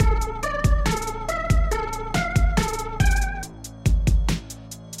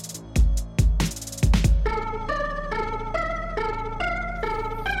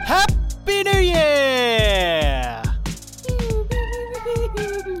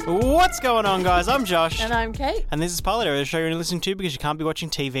What's going on, guys? I'm Josh. And I'm Kate. And this is Polydor, the show you're listening to because you can't be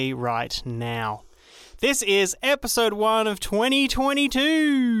watching TV right now. This is episode 1 of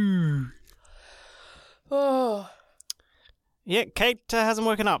 2022. Oh. Yeah, Kate hasn't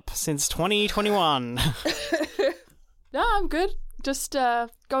woken up since 2021. No, I'm good. Just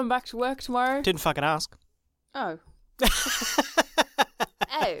going back to work tomorrow. Didn't fucking ask. Oh.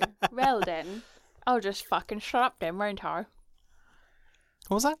 Oh, well then. I'll just fucking shut up then, won't I?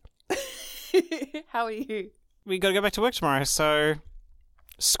 What was that? How are you? We got to go back to work tomorrow, so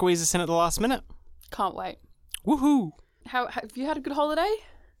squeeze us in at the last minute. Can't wait. Woohoo! How have you had a good holiday?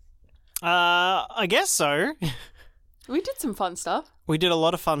 I guess so. We did some fun stuff. We did a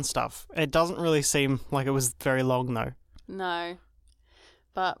lot of fun stuff. It doesn't really seem like it was very long, though. No.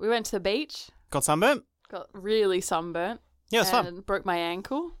 But we went to the beach. Got sunburnt? Got really sunburnt. Yeah, it was fun. And broke my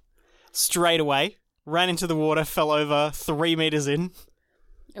ankle. Straight away. Ran into the water, fell over 3 meters in.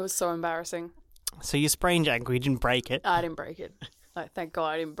 It was so embarrassing. So you sprained your ankle, you didn't break it. I didn't break it. Like, thank God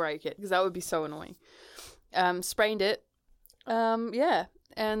I didn't break it, because that would be so annoying. Sprained it. Yeah.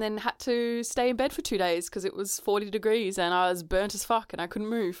 And then had to stay in bed for 2 days because it was 40 degrees and I was burnt as fuck and I couldn't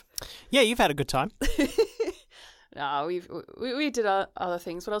move. Yeah, you've had a good time. No, we did other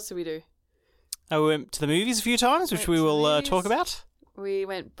things. What else did we do? We went to the movies a few times, which we will talk about. We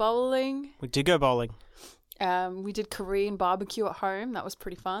went bowling. We did go bowling. We did Korean barbecue at home. That was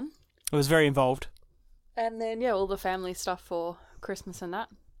pretty fun. It was very involved. And then, yeah, all the family stuff for Christmas and that.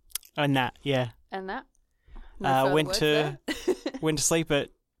 And that, yeah. And that. No went to sleep at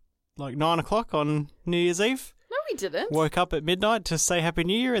like 9 o'clock on New Year's Eve. No, we didn't. Woke up at midnight to say Happy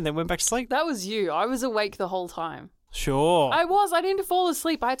New Year and then went back to sleep. That was you. I was awake the whole time. Sure. I didn't fall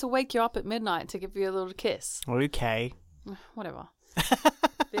asleep. I had to wake you up at midnight to give you a little kiss. Okay. Whatever.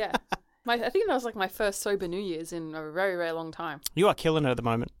 Yeah. I think that was like my first sober New Year's in a very, very long time. You are killing it at the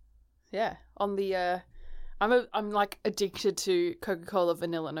moment. Yeah. On the, I'm like addicted to Coca-Cola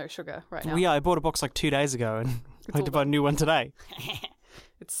vanilla no sugar right now. Well, yeah, I bought a box like 2 days ago and I had to buy a new one today.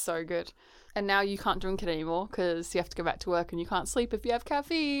 It's so good. And now you can't drink it anymore because you have to go back to work and you can't sleep if you have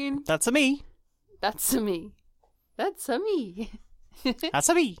caffeine. That's a me. That's a me. That's a me. That's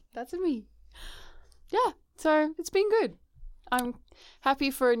a me. That's a me. Yeah. So it's been good. I'm happy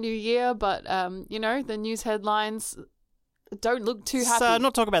for a new year, but, the news headlines don't look too happy. So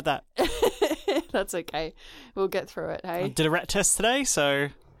not talk about that. That's okay. We'll get through it, hey? I did a rat test today, so...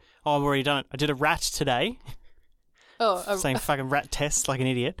 Oh, I've already done it. I did a rat today. Oh, Saying fucking rat test like an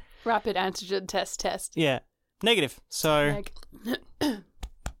idiot. Rapid antigen test. Yeah. Negative. So...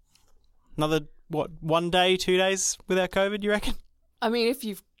 Another, 1 day, 2 days without COVID, you reckon? I mean, if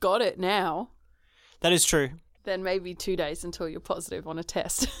you've got it now... That is true. Then maybe 2 days until you're positive on a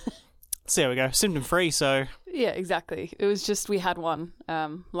test. So there we go. Symptom-free, so... Yeah, exactly. It was just we had one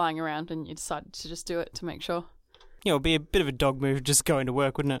lying around and you decided to just do it to make sure. Yeah, it would be a bit of a dog move just going to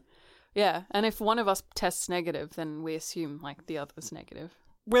work, wouldn't it? Yeah, and if one of us tests negative, then we assume, like, the other's negative.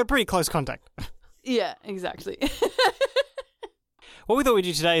 We're pretty close contact. Yeah, exactly. What we thought we'd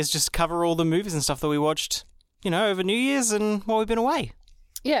do today is just cover all the movies and stuff that we watched, over New Year's and while we've been away.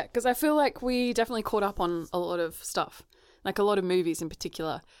 Yeah, because I feel like we definitely caught up on a lot of stuff, like a lot of movies in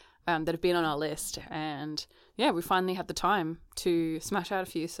particular that have been on our list. And yeah, we finally had the time to smash out a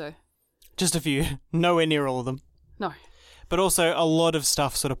few, so. Just a few. Nowhere near all of them. No. But also a lot of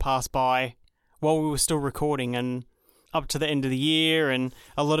stuff sort of passed by while we were still recording and up to the end of the year and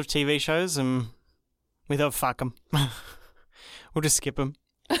a lot of TV shows and we thought, fuck them. We'll just skip them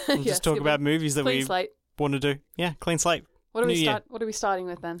and just talk about movies that we want to do. Yeah, clean slate. What are we starting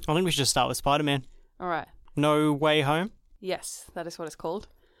with then? I think we should just start with Spider-Man. All right. No Way Home. Yes, that is what it's called.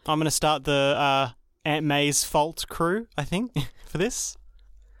 I'm going to start the Aunt May's fault crew, I think, for this.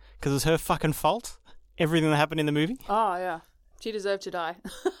 Because it was her fucking fault. Everything that happened in the movie. Oh, yeah. She deserved to die.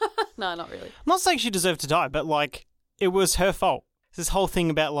 No, not really. I'm not saying she deserved to die, but, it was her fault. This whole thing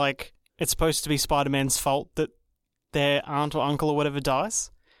about, it's supposed to be Spider-Man's fault that their aunt or uncle or whatever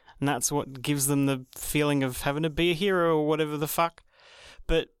dies. And that's what gives them the feeling of having to be a hero or whatever the fuck.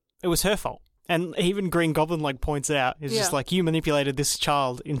 But it was her fault. And even Green Goblin, points out, it's just you manipulated this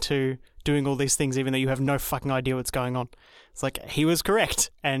child into doing all these things even though you have no fucking idea what's going on. It's he was correct,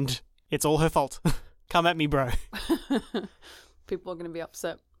 and it's all her fault. Come at me, bro. People are going to be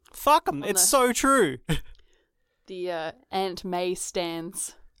upset. Fuck them. It's so true. The Aunt May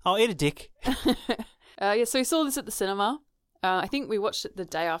stands. I'll eat a dick. Yeah, so we saw this at the cinema. I think we watched it the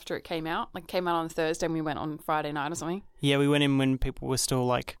day after it came out. It came out on Thursday and we went on Friday night or something. Yeah, we went in when people were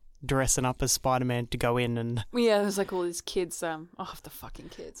still, dressing up as Spider-Man to go in and... Yeah, there was all these kids, the fucking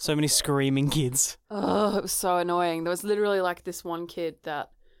kids. So many screaming kids. Oh, it was so annoying. There was literally this one kid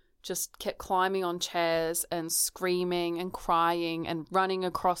that just kept climbing on chairs and screaming and crying and running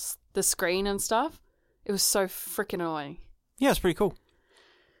across the screen and stuff. It was so freaking annoying. Yeah, it's pretty cool.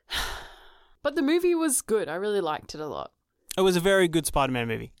 But the movie was good. I really liked it a lot. It was a very good Spider-Man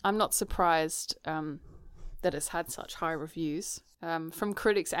movie. I'm not surprised that it's had such high reviews from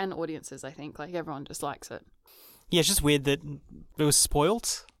critics and audiences, I think. Like, everyone just likes it. Yeah, it's just weird that it was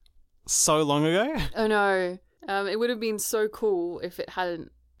spoiled so long ago. Oh, no. It would have been so cool if it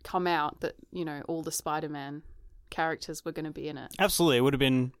hadn't come out that, you know, all the Spider-Man characters were going to be in it. Absolutely. It would have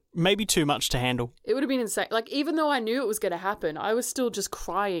been maybe too much to handle. It would have been insane. Like, even though I knew it was going to happen, I was still just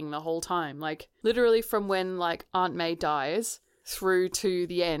crying the whole time. Like, literally from when, like, Aunt May dies through to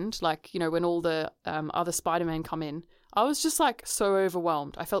the end, like, you know, when all the other Spider-Man come in, I was just, like, so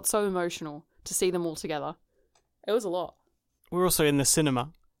overwhelmed. I felt so emotional to see them all together. It was a lot. We're also in the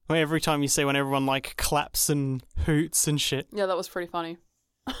cinema, where every time you see when everyone, like, claps and hoots and shit. Yeah, that was pretty funny.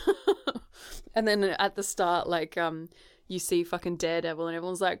 And then at the start, like, you see fucking Daredevil and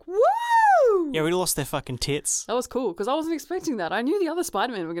everyone's like, woo! Yeah, we lost their fucking tits. That was cool, because I wasn't expecting that. I knew the other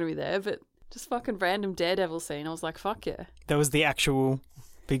Spider-Man were going to be there, but just fucking random Daredevil scene. I was like, fuck yeah. That was the actual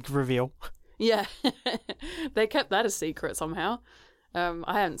big reveal. Yeah. They kept that a secret somehow.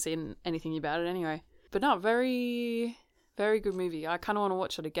 I hadn't seen anything about it anyway. But no, very, very good movie. I kind of want to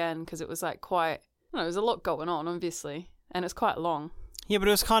watch it again, because it was like quite, I don't know, there's a lot going on, obviously, and it's quite long. Yeah, but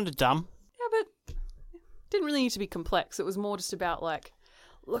it was kind of dumb. Yeah, but it didn't really need to be complex. It was more just about, like,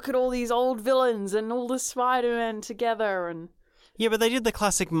 look at all these old villains and all the Spider-Man together and... Yeah, but they did the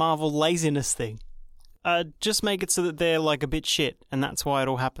classic Marvel laziness thing. Just make it so that they're, like, a bit shit, and that's why it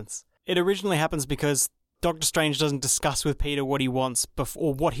all happens. It originally happens because Doctor Strange doesn't discuss with Peter what he wants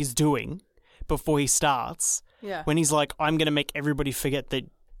or what he's doing before he starts. Yeah. When he's like, I'm going to make everybody forget that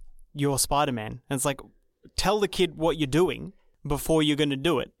you're Spider-Man. And it's like, tell the kid what you're doing before you're going to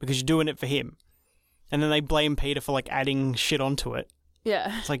do it, because you're doing it for him. And then they blame Peter for, like, adding shit onto it.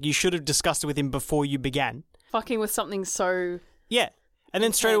 Yeah. It's like, you should have discussed it with him before you began. Fucking with something so... Yeah. And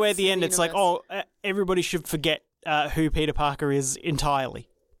then straight away at intense the in end, the it's like, universe. everybody should forget who Peter Parker is entirely.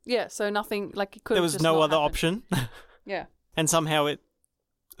 Yeah, so nothing, like, it could There have was just no not other happened. option. Yeah. And somehow it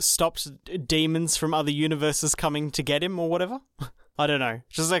stops demons from other universes coming to get him or whatever. I don't know.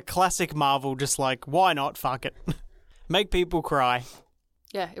 Just a classic Marvel, just like, why not? Fuck it. Make people cry.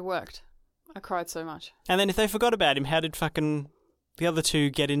 Yeah, it worked. I cried so much. And then if they forgot about him, how did fucking the other two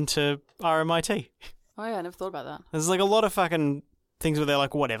get into RMIT? Oh yeah, I never thought about that. There's like a lot of fucking things where they're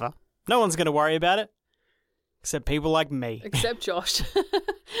like, whatever. No one's going to worry about it. Except people like me. Except Josh.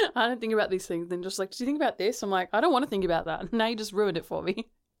 I don't think about these things. Then just like, do you think about this? I'm like, I don't want to think about that. Now you just ruined it for me.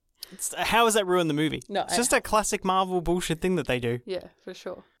 How has that ruined the movie? No, it's just a classic Marvel bullshit thing that they do. Yeah, for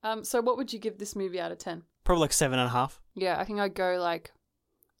sure. So what would you give this movie out of 10? Probably like 7.5. Yeah, I think I'd go like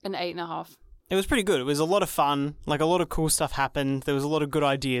an 8.5. It was pretty good. It was a lot of fun. Like, a lot of cool stuff happened. There was a lot of good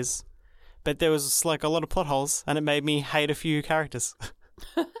ideas. But there was, like, a lot of plot holes, and it made me hate a few characters.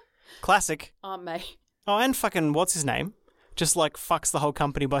 Classic. Aunt May. Oh, and fucking, what's his name? Just, like, fucks the whole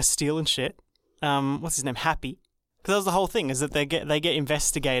company by stealing shit. What's his name? Happy. Because that was the whole thing, is that they get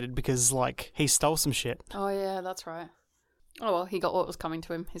investigated because, like, he stole some shit. Oh, yeah, that's right. Oh, well, he got what was coming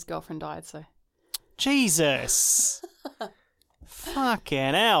to him. His girlfriend died, so... Jesus.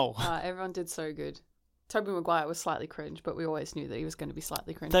 Fucking hell. Everyone did so good. Tobey Maguire was slightly cringe, but we always knew that he was going to be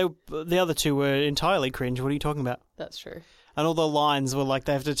slightly cringe. The other two were entirely cringe. What are you talking about? That's true. And all the lines were like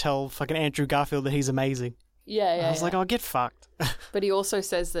they have to tell fucking Andrew Garfield that he's amazing. Yeah. I was like, oh, get fucked. But he also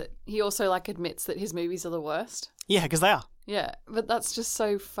says that he also like admits that his movies are the worst. Yeah, because they are. Yeah, but that's just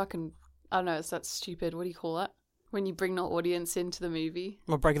so fucking, I don't know, that's stupid. What do you call that? When you bring the audience into the movie.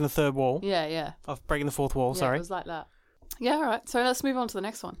 We're breaking the third wall. Yeah. Of breaking the fourth wall, Yeah, sorry. it was like that. Yeah, all right. So let's move on to the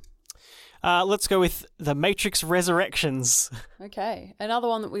next one. Let's go with The Matrix Resurrections. Okay. Another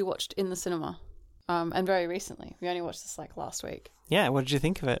one that we watched in the cinema. And very recently. We only watched this like last week. Yeah, what did you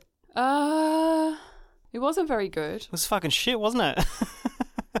think of it? It wasn't very good. It was fucking shit, wasn't it?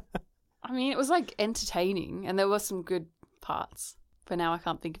 I mean, it was like entertaining and there were some good parts. But now I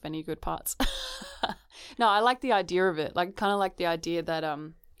can't think of any good parts. No, I like the idea of it. Like, kind of like the idea that,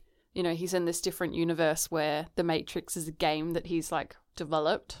 you know, he's in this different universe where the Matrix is a game that he's like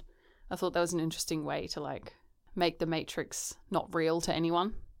developed. I thought that was an interesting way to like make the Matrix not real to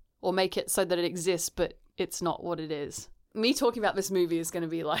anyone or make it so that it exists, but it's not what it is. Me talking about this movie is going to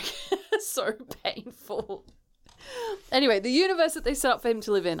be like so painful. Anyway, the universe that they set up for him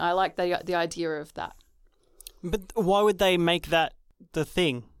to live in, I like the idea of that. But why would they make that the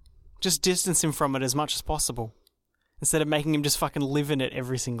thing? Just distance him from it as much as possible. Instead of making him just fucking live in it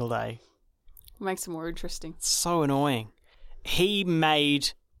every single day. It makes it more interesting. It's so annoying. He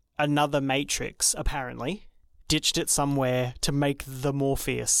made another Matrix, apparently, ditched it somewhere to make the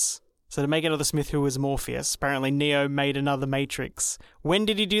Morpheus. So to make another Smith who was Morpheus, apparently Neo made another Matrix. When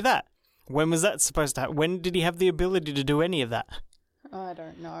did he do that? When was that supposed to happen? When did he have the ability to do any of that? I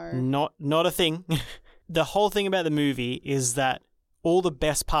don't know. Not a thing. The whole thing about the movie is that all the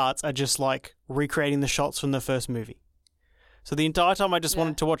best parts are just like recreating the shots from the first movie. So the entire time I just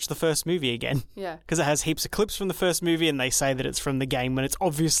wanted to watch the first movie again. Yeah. Because it has heaps of clips from the first movie and they say that it's from the game when it's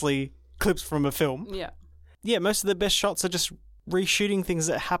obviously clips from a film. Yeah. Yeah, most of the best shots are just reshooting things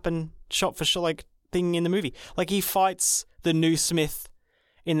that happen shot for shot, like thing in the movie. Like he fights the new Smith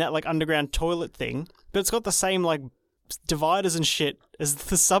in that like underground toilet thing, but it's got the same like dividers and shit as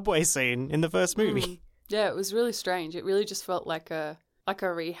the subway scene in the first movie. Yeah, it was really strange. It really just felt like a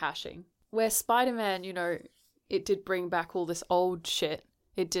rehashing. Where Spider-Man, you know, it did bring back all this old shit.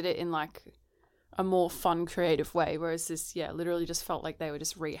 It did it in like a more fun, creative way, whereas this, literally just felt like they were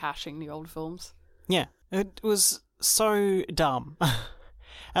just rehashing the old films. Yeah, it was so dumb.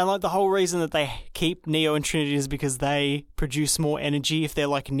 And like the whole reason that they keep Neo and Trinity is because they produce more energy if they're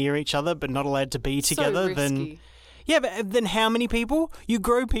like near each other but not allowed to be together. So risky. Yeah, but then how many people? You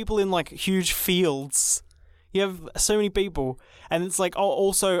grow people in like huge fields. You have so many people, and it's like, oh,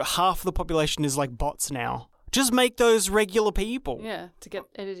 also half the population is like bots now. Just make those regular people. Yeah, to get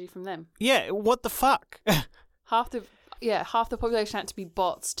energy from them. Yeah, what the fuck? Half the population had to be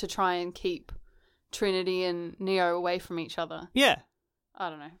bots to try and keep Trinity and Neo away from each other. Yeah. I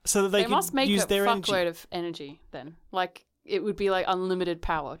don't know. So that they can must make use a their energy. fuckload of energy then. Like, it would be like unlimited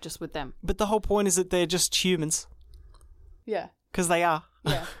power just with them. But the whole point is that they're just humans. Yeah. Because they are.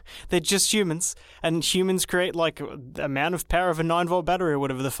 Yeah. They're just humans. And humans create like the amount of power of a 9-volt battery or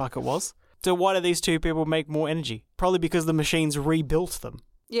whatever the fuck it was. So why do these two people make more energy? Probably because the machines rebuilt them.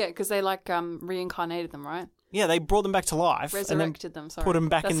 Yeah, because they like reincarnated them, right? Yeah, they brought them back to life. Resurrected them, sorry. Put them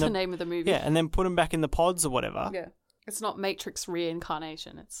back That's in the name of the movie. Yeah, and then put them back in the pods or whatever. Yeah. It's not Matrix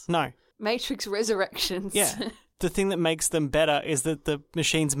reincarnation. It's No. Matrix Resurrections. Yeah. The thing that makes them better is that the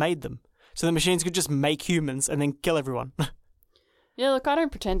machines made them. So the machines could just make humans and then kill everyone. Yeah, look, I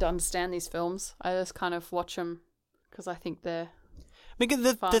don't pretend to understand these films. I just kind of watch them because I think they're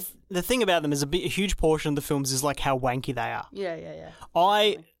Because fun. the thing about them is a huge portion of the films is like how wanky they are. Yeah.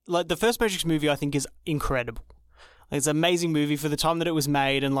 Like the first Matrix movie I think is incredible. Like, it's an amazing movie for the time that it was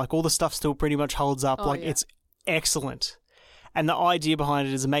made, and like all the stuff still pretty much holds up. It's excellent. And the idea behind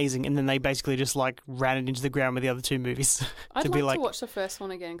it is amazing, and then they basically just like ran it into the ground with the other two movies. I'd like to watch the first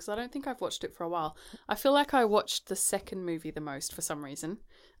one again because I don't think I've watched it for a while. I feel like I watched the second movie the most for some reason.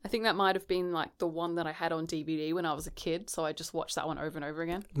 I think that might have been like the one that I had on DVD when I was a kid, so I just watched that one over and over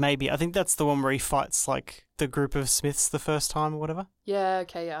again. Maybe. I think that's the one where he fights like the group of Smiths the first time or whatever. Yeah,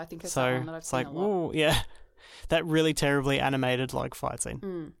 okay, yeah, I think it's that one that I've seen a lot. Ooh, yeah. That really terribly animated like fight scene.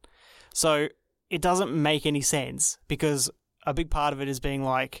 Mm. So it doesn't make any sense because a big part of it is being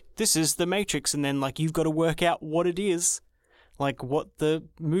like, this is the Matrix, and then like you've got to work out what it is, like what the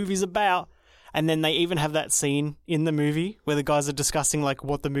movie's about. And then they even have that scene in the movie where the guys are discussing like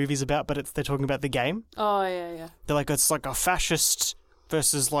what the movie's about, but they're talking about the game. Oh, yeah. They're like, it's like a fascist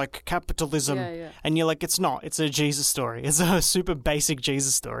versus like capitalism. Yeah. And you're like, it's not. It's a Jesus story. It's a super basic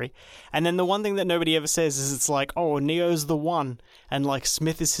Jesus story. And then the one thing that nobody ever says is it's like, oh, Neo's the one and like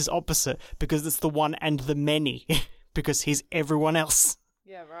Smith is his opposite because it's the one and the many because he's everyone else.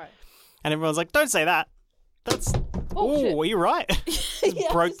 Yeah, right. And everyone's like, don't say that. That's... Oh, you're right.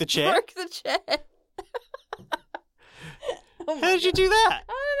 Broke the chair. Broke the chair. How did you do that?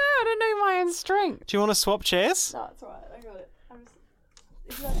 I don't know my own strength. Do you want to swap chairs? No, it's alright. I got it.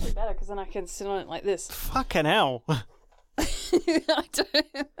 This is actually better because then I can sit on it like this. Fucking hell. I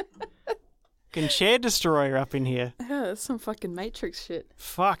don't. Fucking chair destroyer up in here. Yeah, that's some fucking Matrix shit.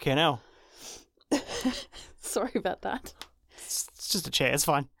 Fucking hell. Sorry about that. It's just a chair. It's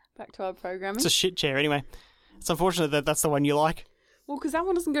fine. Back to our programming. It's a shit chair anyway. It's unfortunate that that's the one you like. Well, because that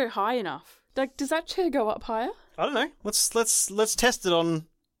one doesn't go high enough. Like, does that chair go up higher? I don't know. Let's test it on.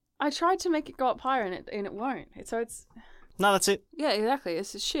 I tried to make it go up higher and it won't. It's No, that's it. yeah, exactly.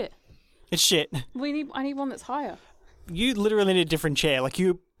 It's just shit. It's shit. I need one that's higher. You literally need a different chair. Like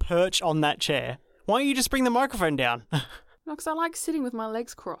you perch on that chair. Why don't you just bring the microphone down? No, because I like sitting with my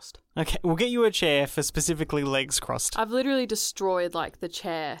legs crossed. Okay, we'll get you a chair for specifically legs crossed. I've literally destroyed like the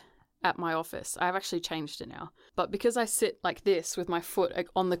chair at my office. I've actually changed it now. But because I sit like this with my foot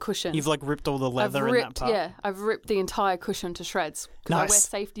on the cushion. You've like ripped all the leather in that part. Yeah, I've ripped the entire cushion to shreds. Because I wear Nice.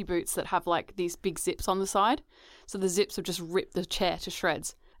 safety boots that have like these big zips on the side. So the zips have just ripped the chair to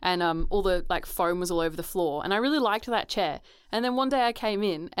shreds. And all the like foam was all over the floor. And I really liked that chair. And then one day I came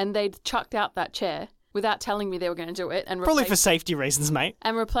in and they'd chucked out that chair without telling me they were going to do it, and Probably for safety reasons, mate.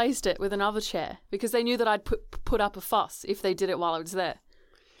 and replaced it with another chair because they knew that I'd put up a fuss if they did it while I was there.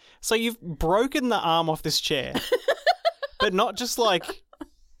 So you've broken the arm off this chair, but not just like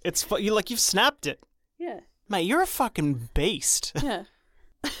you've snapped it, Yeah. mate. You're a fucking beast, Yeah.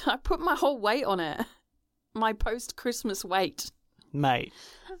 I put my whole weight on it. My post-Christmas weight. mate.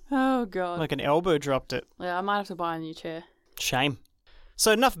 Oh, God. Like an elbow dropped it. Yeah, I might have to buy a new chair. Shame.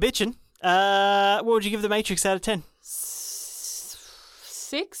 So enough bitching. What would you give The Matrix out of 10?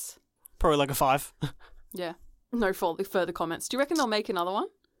 6? Probably like a 5. Yeah. No further comments. Do you reckon they'll make another one?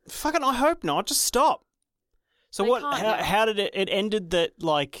 Fucking, I hope not. Just stop. So They what? can't, How, yeah. how did it ended? That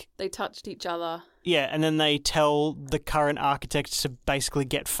like They touched each other. yeah, and then they tell the current architect to basically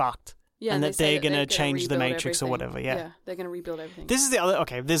get fucked. Yeah, And they that say they're that gonna change the rebuild Matrix or everything. whatever, yeah. they're going to rebuild everything. This is the other.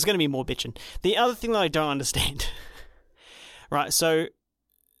 Okay, there's going to be more bitching. The other thing that I don't understand. Right, so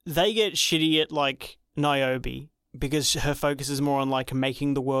they get shitty at like Niobe because her focus is more on like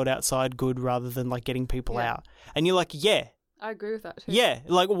making the world outside good rather than like getting people Yeah. out. And you're like, yeah, I agree with that too. yeah,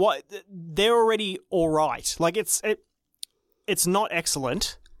 like what? They're already all right. Like it's not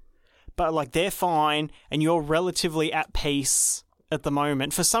excellent, but like they're fine, and you're relatively at peace at the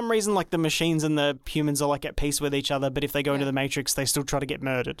moment. For some reason, like the machines and the humans are like at peace with each other, but if they go into Yeah. the Matrix, they still try to get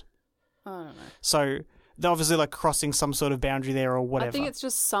murdered. I don't know. So they're obviously like crossing some sort of boundary there or whatever. I think it's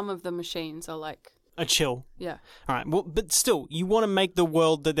just some of the machines are like, a chill. yeah. All right. Well, but still, you want to make the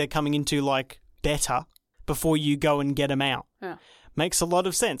world that they're coming into like better before you go and get them out. Yeah. Makes a lot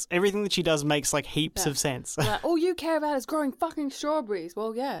of sense. Everything that she does makes like heaps Yeah. of sense. Like, all you care about is growing fucking strawberries.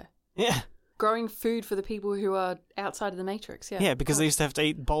 Well, yeah. Yeah. Growing food for the people who are outside of the Matrix. Yeah. Yeah, because they Cool. used to have to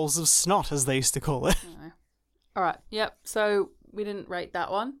eat bowls of snot, as they used to call it. I don't know. All right. Yep. So we didn't rate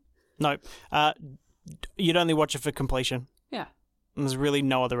that one. Nope. You'd only watch it for completion. Yeah. And there's really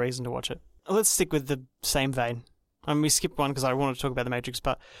no other reason to watch it. Let's stick with the same vein. I mean, we skipped one because I wanted to talk about The Matrix,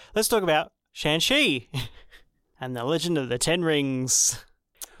 but let's talk about Shang-Chi and the Legend of the Ten Rings.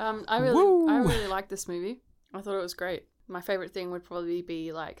 I Woo! really liked this movie. I thought it was great. My favorite thing would probably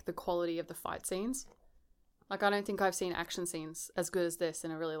be like the quality of the fight scenes. Like, I don't think I've seen action scenes as good as this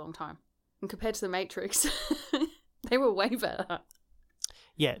in a really long time. And compared to The Matrix, they were way better.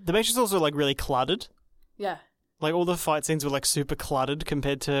 Yeah, The Matrix also like really cluttered. Yeah. Like all the fight scenes were like super cluttered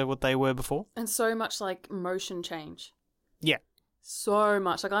compared to what they were before. And so much like motion change. Yeah. So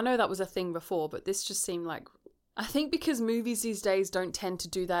much. Like, I know that was a thing before, but this just seemed like, I think because movies these days don't tend to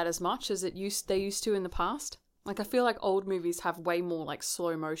do that as much as they used to in the past. Like, I feel like old movies have way more like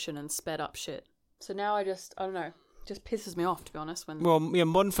slow motion and sped up shit. So now I don't know, just pisses me off, to be honest. When Well, yeah,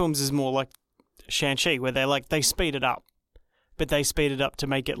 modern films is more like Shang-Chi, where they speed it up. But they speed it up to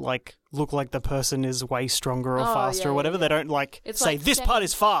make it like look like the person is way stronger or Oh, faster yeah, or whatever. yeah, They don't like It's say like this part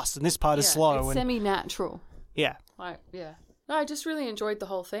is fast and this part is slow. it's And semi-natural. yeah, Like, yeah. No, I just really enjoyed the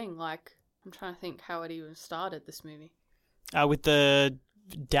whole thing. Like, I'm trying to think how it even started, this movie. with the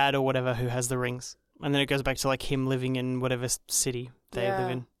dad or whatever who has the rings, and then it goes back to like him living in whatever city they live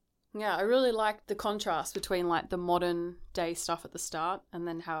in. Yeah, I really liked the contrast between like the modern day stuff at the start and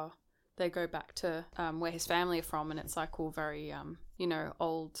then how they go back to where his family are from, and it's like all very,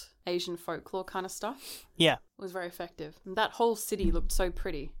 old Asian folklore kind of stuff. Yeah, It was very effective. And that whole city looked so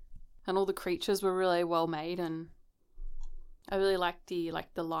pretty, and all the creatures were really well made, and I really liked the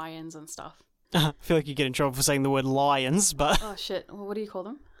lions and stuff. I feel like you get in trouble for saying the word lions, but Oh shit! Well, what do you call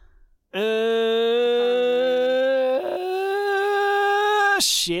them?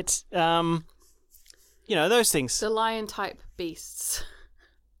 shit. Those things. The lion type beasts.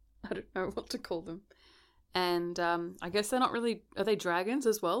 I don't know what to call them. And I guess they're not really. Are they dragons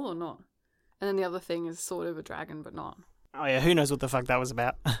as well or not? And then the other thing is sort of a dragon, but not. Oh yeah, who knows what the fuck that was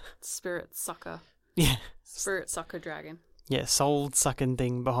about? Spirit sucker. Yeah, Spirit sucker dragon. yeah, soul sucking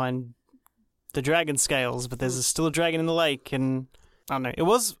thing behind the dragon scales, but there's still a dragon in the lake, and I don't know. It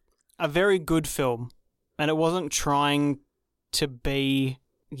was a very good film, and it wasn't trying to be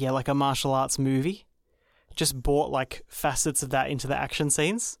like a martial arts movie. It just brought like facets of that into the action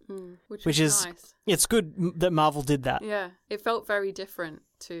scenes. Which is nice. It's good that Marvel did that. Yeah, it felt very different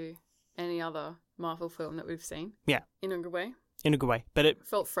to any other Marvel film that we've seen. Yeah, In a good way. in a good way, but It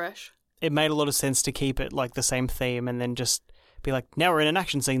felt fresh. it made a lot of sense to keep it like the same theme, and then just be like, now we're in an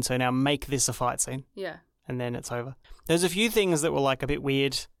action scene, so now make this a fight scene. Yeah. And then it's over. There's a few things that were like a bit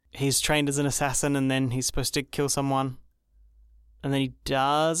weird. He's trained as an assassin, and then he's supposed to kill someone, and then he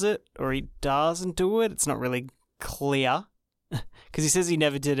does it, or he doesn't do it. It's not really clear, because he says he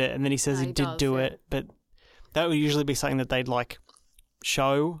never did it, and then he says No, he he did does, do yeah. it. But that would usually be something that they'd like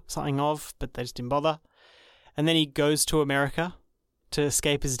show something of, but they just didn't bother. And then he goes to America to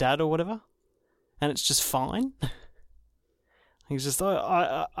escape his dad or whatever, and it's just fine. He's just,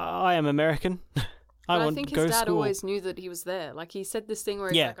 I am American. I want think to go his to dad school. always knew that he was there. Like, he said this thing where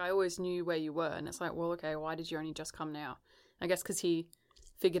he's Yeah. like, I always knew where you were. And it's like, well, okay, why did you only just come now? I guess because he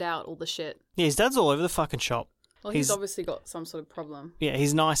figured out all the shit. Yeah, his dad's all over the fucking shop. Well, he's obviously got some sort of problem. Yeah,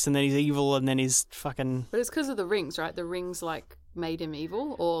 he's nice and then he's evil and then he's fucking... But it's because of the rings, right? The rings, like, made him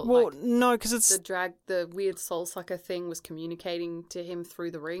evil? Or, Well, like, no, because it's... the weird soul sucker thing was communicating to him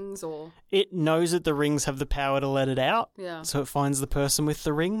through the rings, or... It knows that the rings have the power to let it out. Yeah. So it finds the person with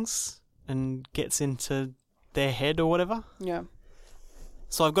the rings and gets into their head or whatever. Yeah.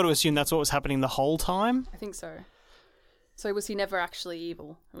 So I've got to assume that's what was happening the whole time. I think so. So was he never actually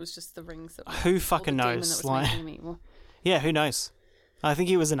evil? It was just the rings that... Who fucking or the demon knows? that was making him evil. Yeah, who knows? I think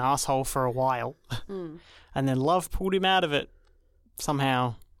he was an asshole for a while. And then love pulled him out of it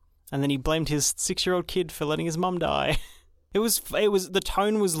somehow. And then he blamed his 6-year-old kid for letting his mum die. It was the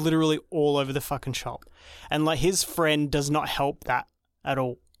tone was literally all over the fucking shop. And like his friend does not help that at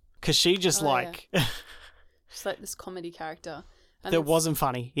all. Because she just She's like this comedy character. And that wasn't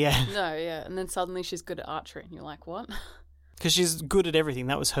funny. Yeah. No, yeah. And then suddenly she's good at archery and you're like, what? Because she's good at everything.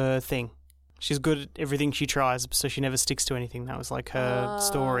 That was her thing. She's good at everything she tries, so she never sticks to anything. That was like her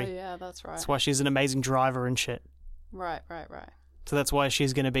story. Yeah, that's right. That's why she's an amazing driver and shit. Right. So that's why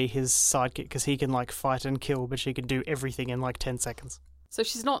she's going to be his sidekick, because he can like fight and kill, but she can do everything in like 10 seconds. So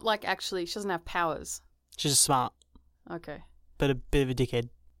she's not like actually, she doesn't have powers. She's just smart, Okay. but a bit of a dickhead.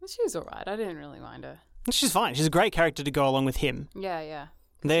 She was alright. I didn't really mind her. And she's fine. She's a great character to go along with him. Yeah.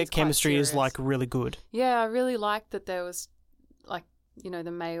 Their He's quite chemistry is serious. like really good. Yeah, I really liked that there was like, you know,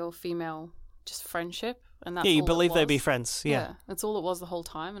 the male-female just friendship. And that's Yeah, you all it believe they'd be was. friends. Yeah. That's all it was the whole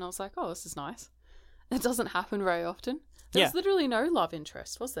time. And I was like, oh, this is nice. It doesn't happen very often. There Yeah. was literally no love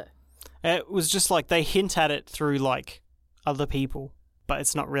interest, was there? It was just like they hint at it through like other people, but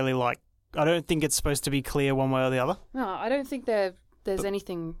it's not really like, I don't think it's supposed to be clear one way or the other. No, I don't think there's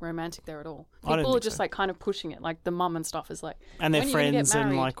anything romantic there at all. I don't People are think just so. like kind of pushing it. Like the mum and stuff is like, And their when are you gonna get friends and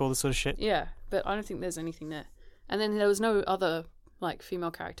married? like all this sort of shit. Yeah, but I don't think there's anything there. And then there was no other like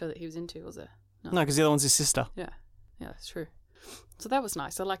female character that he was into, was there? No, because the other one's his sister. Yeah, that's true. So that was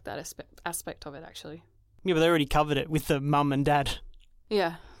nice. I like that aspect of it actually. Yeah, but they already covered it with the mum and dad.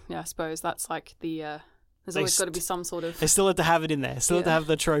 Yeah. I suppose that's like the. There's always got to be some sort of. They still had to have it in there. Still had to Yeah. have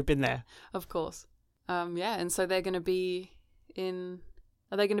the trope in there. Of course. Yeah, and so they're going to be in.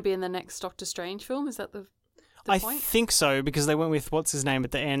 Are they going to be in the next Doctor Strange film? Is that the I point? think so, because they went with what's his name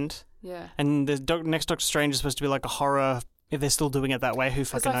at the end. Yeah. And the next Doctor Strange is supposed to be like a horror. If they're still doing it that way, who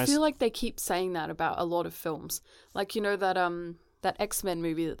Because fucking I knows? feel like they keep saying that about a lot of films. Like, you know, that X-Men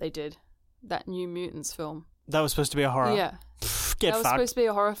movie that they did, that New Mutants film. That was supposed to be a horror. Yeah. Get that was fucked. supposed to be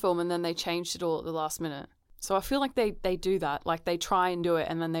a horror film, and then they changed it all at the last minute. So I feel like they do that. Like, they try and do it,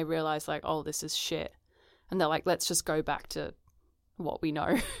 and then they realize, like, oh, this is shit. And they're like, let's just go back to what we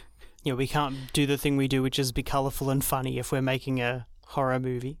know. Yeah, we can't do the thing we do, which is be colourful and funny if we're making a horror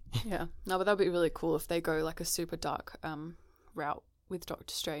movie. Yeah. No, but that would be really cool if they go, like, a super dark route with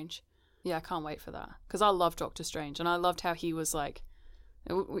Doctor Strange. Yeah, I can't wait for that. Because I love Doctor Strange, and I loved how he was, like...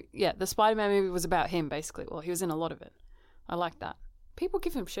 Yeah, the Spider-Man movie was about him, basically. Well, he was in a lot of it. I like that. People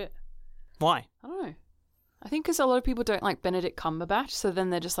give him shit. Why? I don't know. I think because a lot of people don't like Benedict Cumberbatch, so then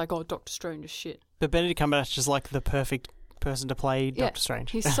they're just like, oh, Doctor Strange is shit. But Benedict Cumberbatch is like the perfect person to play Yeah, Doctor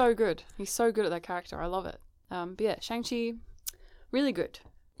Strange. He's so good. He's so good at that character. I love it. But yeah, Shang-Chi, really good.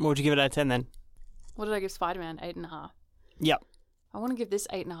 What would you give it out of 10 then? What did I give Spider-Man? 8.5. Yep. I want to give this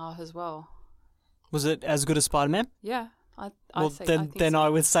 8.5 as well. Was it as good as Spider-Man? Yeah. I Well, think then so. I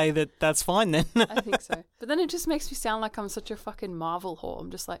would say that that's fine then. I think so. But then it just makes me sound like I'm such a fucking Marvel whore.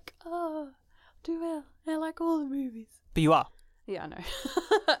 I'm just like, oh, do well. I like all the movies. But you are. Yeah, I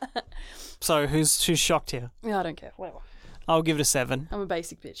know. So who's shocked here? Yeah, I don't care. Whatever. I'll give it a 7. I'm a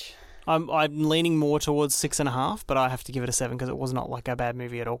basic bitch. I'm leaning more towards 6.5, but I have to give it a 7 because it was not like a bad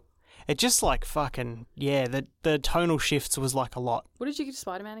movie at all. It just like fucking the tonal shifts was like a lot. What did you give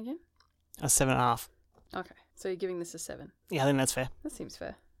Spider-Man again? A 7.5. Okay, so you're giving this a 7. Yeah, I think that's fair. That seems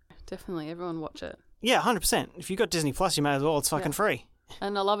fair. Definitely, everyone watch it. Yeah, 100%. If you got Disney Plus, you may as well. It's fucking free.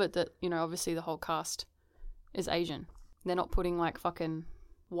 And I love it that, you know, obviously the whole cast is Asian. They're not putting like fucking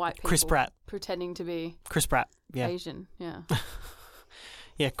white people Chris Pratt. pretending to be Chris Pratt. Yeah. Asian. Yeah.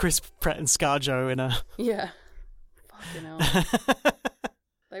 Yeah, Chris Pratt and ScarJo in a... Yeah. Fucking hell.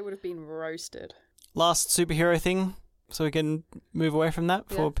 They would have been roasted. Last superhero thing, so we can move away from that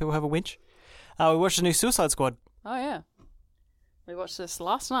before people have a winch. We watched the new Suicide Squad. Oh, yeah. We watched this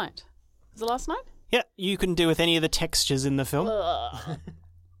last night. Was it last night? Yeah, you can do with any of the textures in the film.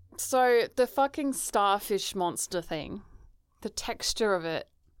 So, the fucking starfish monster thing, the texture of it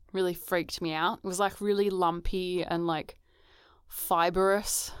really freaked me out. It was like really lumpy and like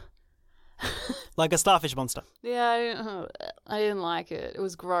fibrous. Like a starfish monster. Yeah, I didn't like it. It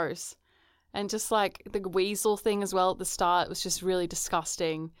was gross. And just like the weasel thing as well at the start was just really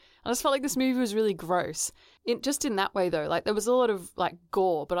disgusting. I just felt like this movie was really gross. Just in that way though, like there was a lot of like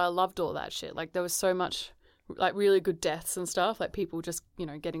gore, but I loved all that shit. Like there was so much like really good deaths and stuff, like people just, you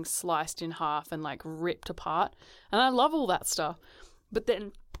know, getting sliced in half and like ripped apart. And I love all that stuff. But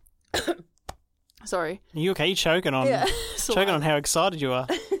then sorry. Are you okay? You're choking on on how excited you are.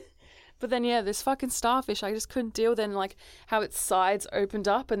 But then, yeah, this fucking starfish, I just couldn't deal. Then, like, how its sides opened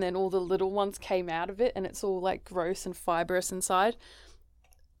up and then all the little ones came out of it and it's all, like, gross and fibrous inside.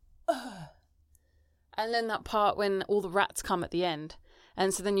 And then that part when all the rats come at the end.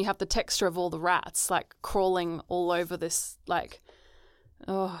 And so then you have the texture of all the rats, like, crawling all over this, like,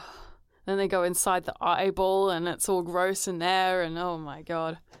 oh. Then they go inside the eyeball and it's all gross in there and, oh, my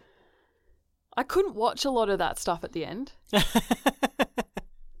God. I couldn't watch a lot of that stuff at the end.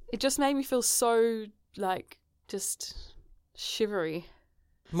 It just made me feel so, like, just shivery.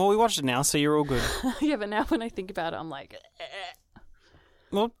 Well, we watched it now, so you're all good. Yeah, but now when I think about it, I'm like,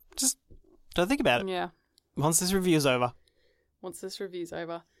 Well, just don't think about it. Yeah. Once this review's over. Once this review's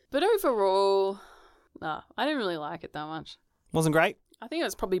over. But overall, nah, I didn't really like it that much. Wasn't great? I think it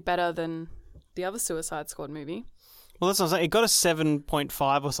was probably better than the other Suicide Squad movie. Well, that's what I'm saying. It got a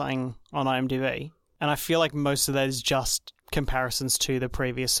 7.5 or something on IMDb, and I feel like most of that is just comparisons to the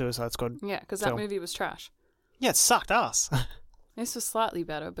previous Suicide Squad. Yeah, because that movie was trash. Yeah, it sucked ass. This was slightly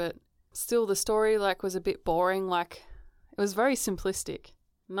better, but still the story like was a bit boring. Like it was very simplistic.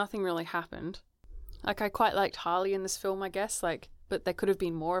 Nothing really happened. Like I quite liked Harley in this film, I guess. Like, but there could have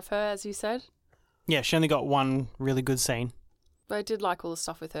been more of her, as you said. Yeah, she only got one really good scene. But I did like all the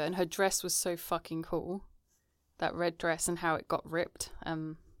stuff with her, and her dress was so fucking cool. That red dress and how it got ripped.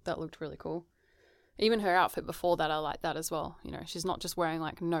 That looked really cool. Even her outfit before that, I like that as well. You know, she's not just wearing,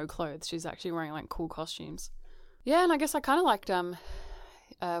 like, no clothes. She's actually wearing, like, cool costumes. Yeah, and I guess I kind of liked,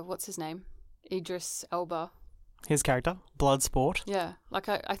 what's his name? Idris Elba. His character, Bloodsport. Yeah, like,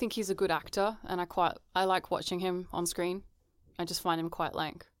 I think he's a good actor, and I like watching him on screen. I just find him quite,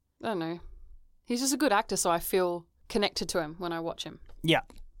 like, I don't know. He's just a good actor, so I feel connected to him when I watch him. Yeah.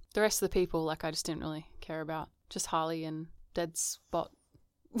 The rest of the people, like, I just didn't really care about. Just Harley and Dead Spot.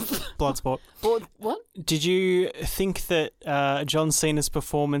 Bloodsport. What? Did you think that John Cena's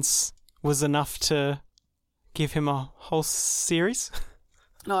performance was enough to give him a whole series?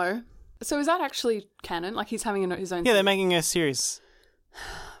 No. So is that actually canon? Like he's having his own... Yeah, they're making a series.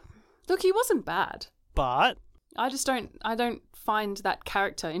 Look, he wasn't bad. But... I don't find that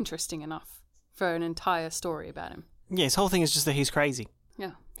character interesting enough for an entire story about him. Yeah, his whole thing is just that he's crazy.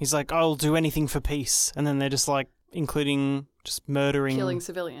 Yeah. He's like, I'll do anything for peace. And then they're just like, including just murdering... Killing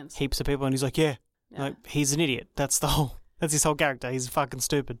civilians. Heaps of people. And he's like, yeah. Like, he's an idiot. That's his whole character. He's fucking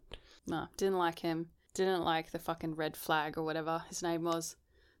stupid. No, didn't like him. Didn't like the fucking red flag or whatever his name was.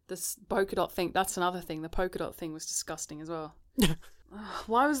 This polka dot thing. That's another thing. The polka dot thing was disgusting as well.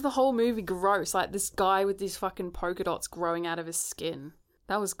 Why was the whole movie gross? Like this guy with these fucking polka dots growing out of his skin.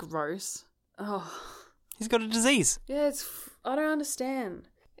 That was gross. Oh. He's got a disease. Yeah, I don't understand.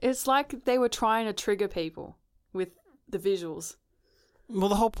 It's like they were trying to trigger people with the visuals. Well,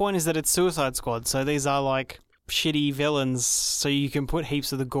 the whole point is that it's Suicide Squad, so these are like shitty villains, so you can put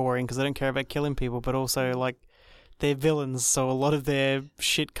heaps of the gore in because they don't care about killing people, but also like they're villains, so a lot of their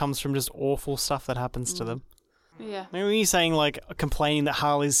shit comes from just awful stuff that happens to them. Yeah. Maybe when you're saying like complaining that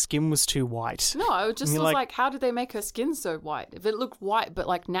Harley's skin was too white. No, it just was like, how did they make her skin so white? If it looked white but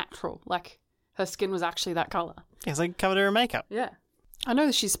like natural, like her skin was actually that colour. Yeah, it's like covered her in makeup. Yeah. I know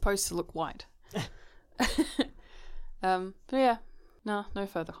that she's supposed to look white. But yeah. No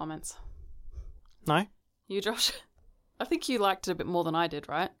further comments. No? You, Josh? I think you liked it a bit more than I did,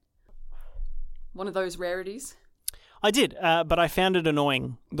 right? One of those rarities. I did, but I found it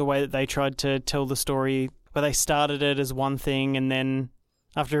annoying the way that they tried to tell the story, where they started it as one thing and then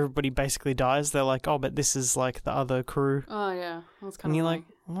after everybody basically dies, they're like, oh, but this is like the other crew. Oh, yeah. That was kind and of you're like,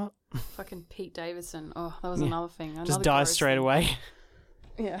 what? Fucking Pete Davidson. Oh, that was another thing. Just dies straight away.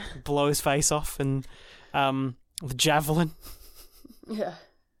 Yeah. Blow his face off and the javelin. Yeah.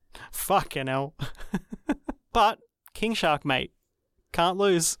 Fucking hell. But King Shark, mate, can't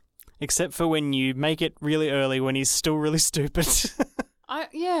lose. Except for when you make it really early when he's still really stupid.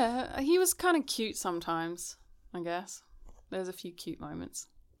 Yeah, he was kind of cute sometimes, I guess. There's a few cute moments.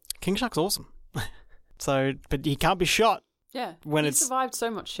 King Shark's awesome. So, but he can't be shot. Yeah, when he survived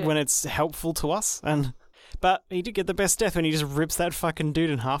so much shit. When it's helpful to us. But he did get the best death when he just rips that fucking dude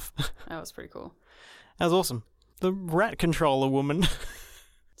in half. That was pretty cool. That was awesome. The rat controller woman.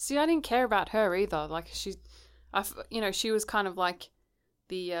 See, I didn't care about her either. Like, she was kind of like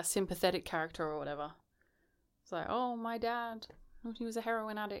the sympathetic character or whatever. It's like, oh, my dad, he was a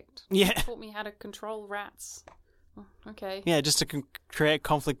heroin addict. Yeah. He taught me how to control rats. Oh, okay. Yeah, just to create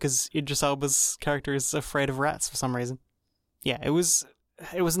conflict because Idris Elba's character is afraid of rats for some reason. Yeah, it was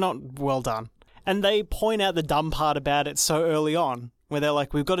not well done. And they point out the dumb part about it so early on, where they're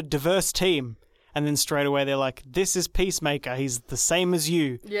like, we've got a diverse team. And then straight away they're like, this is Peacemaker. He's the same as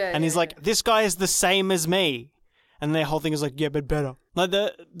you. Yeah. And he's like, this guy is the same as me. And their whole thing is like, yeah, but better. Like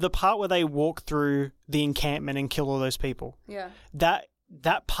the part where they walk through the encampment and kill all those people. Yeah.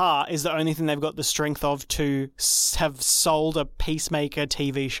 That part is the only thing they've got the strength of to have sold a Peacemaker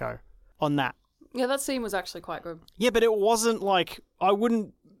TV show on that. Yeah, that scene was actually quite good. Yeah, but it wasn't like, I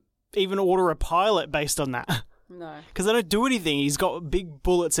wouldn't even order a pilot based on that. No. Because they don't do anything. He's got big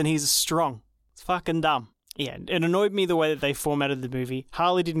bullets and he's strong. It's fucking dumb. Yeah, it annoyed me the way that they formatted the movie.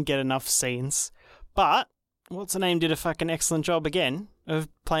 Harley didn't get enough scenes, but what's her name did a fucking excellent job again of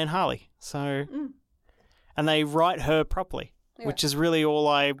playing Harley. So, and they write her properly, which is really all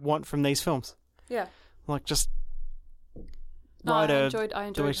I want from these films. Yeah. Like just I write her enjoyed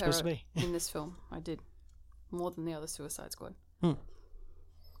the way it's her supposed to be. in this film. I did. More than the other Suicide Squad.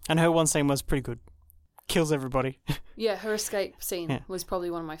 And her one scene was pretty good. Kills everybody. Yeah, her escape scene was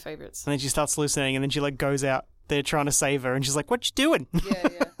probably one of my favourites. And then she starts hallucinating and then she like goes out there trying to save her and she's like, what you doing? Yeah.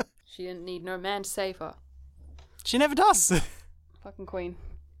 She didn't need no man to save her. She never does. Fucking queen.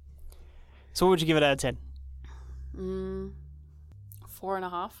 So what would you give it out of 10?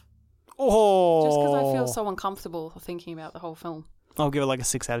 4.5. Oh. Just because I feel so uncomfortable thinking about the whole film. I'll give it like a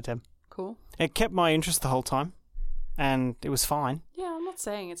 6 out of 10. Cool. It kept my interest the whole time and it was fine. Yeah, I'm not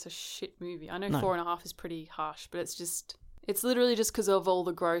saying it's a shit movie. I know No. 4.5 is pretty harsh, but it's literally just because of all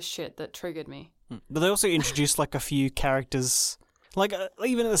the gross shit that triggered me. But they also introduced like a few characters. Like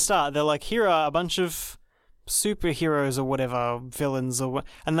even at the start, they're like, here are a bunch of superheroes or whatever, villains or what,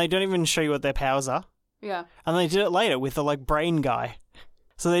 and they don't even show you what their powers are. Yeah. And they did it later with the like brain guy.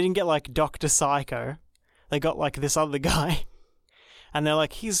 So they didn't get like Dr. Psycho. They got like this other guy. And they're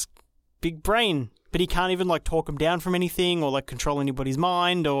like, he's big brain, but he can't even like talk him down from anything or like control anybody's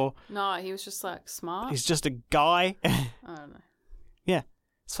mind or No, he was just like smart. he's just a guy. I don't know. Yeah.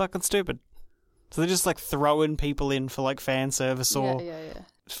 It's fucking stupid. So they're just like throwing people in for like fan service or Yeah.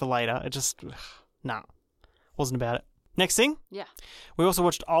 for later. It just, wasn't about it. Next thing, Yeah. we also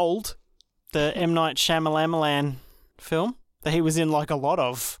watched Old, the M. Night Shyamalan film that he was in like a lot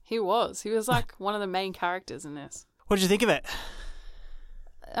of. He was like one of the main characters in this. What did you think of it?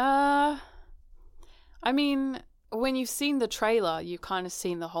 I mean, when you've seen the trailer, you've kind of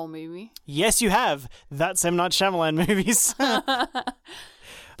seen the whole movie. Yes, you have. That's M. Night Shyamalan movies.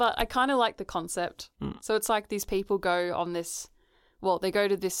 But I kind of like the concept. So it's like these people go on this, they go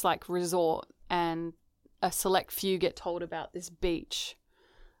to this like resort and a select few get told about this beach.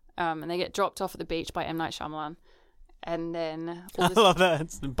 And they get dropped off at the beach by M. Night Shyamalan. And then I love that.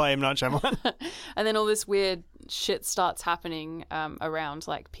 It's by M. Night Shyamalan. and then all this weird shit starts happening around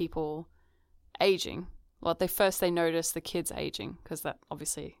like people aging. Well, they notice the kids aging because that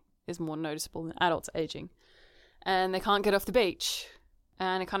obviously is more noticeable than adults aging. And they can't get off the beach.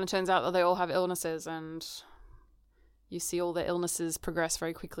 And it kind of turns out that they all have illnesses and you see all the illnesses progress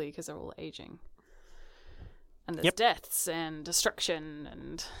very quickly because they're all aging. And there's deaths and destruction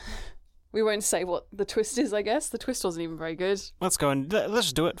and we won't say what the twist is, I guess. The twist wasn't even very good. Let's go and let's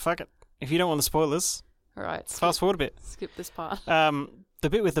just do it. Fuck it. If you don't want the spoilers, All right. fast forward a bit. Skip this part. The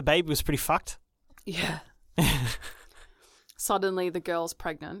bit with the baby was pretty fucked. Yeah. Suddenly the girl's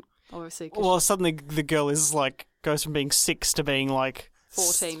pregnant, obviously. Well, suddenly the girl is like, goes from being 6 to being like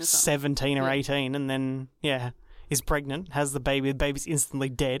 14 or something. 17 or Yeah. 18, and then, is pregnant, has the baby, the baby's instantly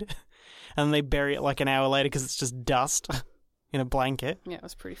dead, and then they bury it like an hour later because it's just dust in a blanket. Yeah, it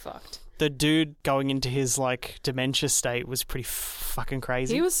was pretty fucked. The dude going into his like dementia state was pretty fucking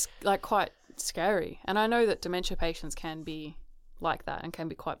crazy. He was like quite scary. And I know that dementia patients can be like that and can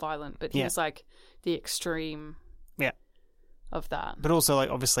be quite violent, but he was like the extreme of that. But also like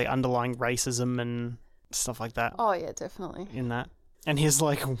obviously underlying racism and stuff like that Oh, yeah, definitely. in that. And his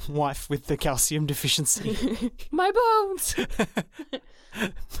like wife with the calcium deficiency. My bones!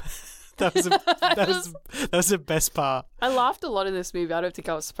 that was the best part. I laughed a lot in this movie. I don't think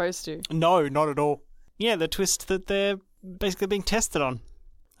I was supposed to. No, not at all. Yeah, the twist that they're basically being tested on.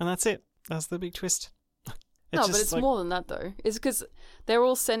 And that's it. That's the big twist. But it's more than that, though. It's because they're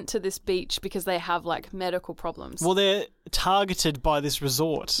all sent to this beach because they have, like, medical problems. Well, they're targeted by this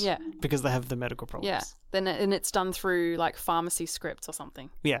resort. Yeah. Because they have the medical problems. Yeah. And it's done through, like, pharmacy scripts or something.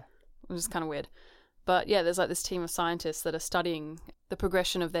 Yeah. Which is kind of weird. But yeah, there's like this team of scientists that are studying the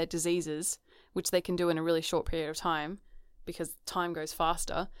progression of their diseases, which they can do in a really short period of time because time goes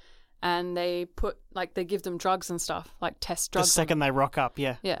faster. And they give them drugs and stuff, like test drugs. The second they rock up,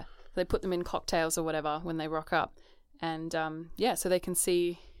 yeah. Yeah. They put them in cocktails or whatever when they rock up. And so they can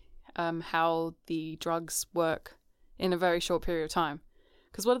see how the drugs work in a very short period of time.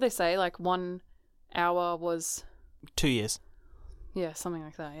 Because what did they say? Like 1 hour was 2 years. Yeah, something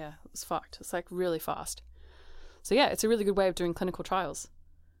like that. Yeah, it was fucked. It's like really fast. So yeah, it's a really good way of doing clinical trials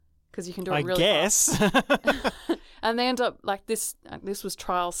because you can do it really fast. And they end up like this. This was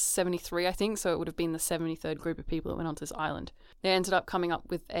trial 73, I think. So it would have been the 73rd group of people that went onto this island. They ended up coming up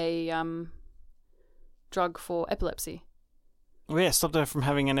with a drug for epilepsy. Well, yeah, stopped her from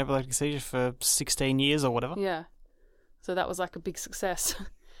having an epileptic seizure for 16 years or whatever. Yeah. So that was like a big success.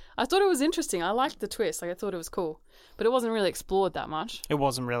 I thought it was interesting. I liked the twist. Like I thought it was cool. But it wasn't really explored that much. It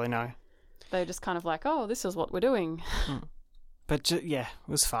wasn't really, no. They were just kind of like, oh, this is what we're doing. But yeah,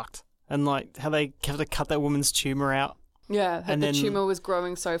 it was fucked. And like how they have to cut that woman's tumour out. Yeah, the tumour was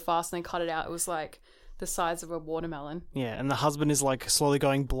growing so fast and they cut it out. It was like the size of a watermelon. Yeah, and the husband is like slowly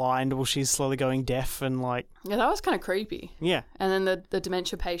going blind while she's slowly going deaf and like... Yeah, that was kind of creepy. Yeah. And then the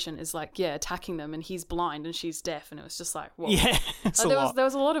dementia patient is like, attacking them and he's blind and she's deaf and it was just like, whoa. Yeah, there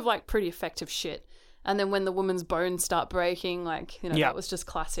was a lot of like pretty effective shit. And then when the woman's bones start breaking, like, that was just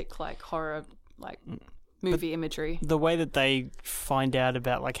classic like horror, like movie imagery. The way that they find out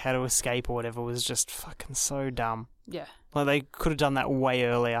about like how to escape or whatever was just fucking so dumb. Yeah. Like they could have done that way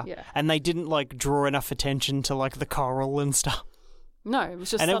earlier. Yeah. And they didn't like draw enough attention to like the coral and stuff. No, it was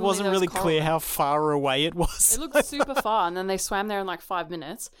just. And it wasn't really clear how far away it was. It looked super far, and then they swam there in like 5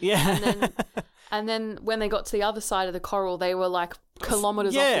 minutes. Yeah. And then when they got to the other side of the coral, they were like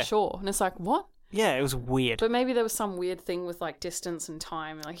kilometers off the shore, and it's like, what? Yeah, it was weird. But maybe there was some weird thing with like distance and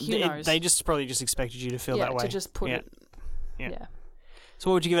time. Like who knows? They just probably just expected you to feel that way. To just put it. Yeah. So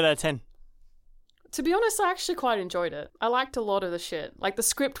what would you give it out of 10? To be honest, I actually quite enjoyed it. I liked a lot of the shit. Like the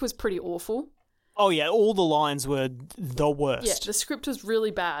script was pretty awful. Oh yeah, all the lines were the worst. Yeah, the script was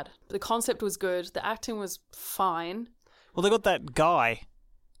really bad. The concept was good. The acting was fine. Well, they got that guy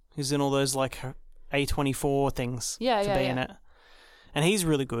who's in all those like A24 things to be in it. And he's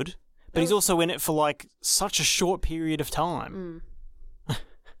really good. But he's also in it for like such a short period of time.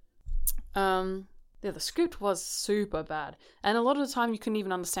 The script was super bad. And a lot of the time you couldn't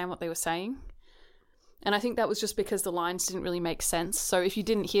even understand what they were saying. And I think that was just because the lines didn't really make sense. So if you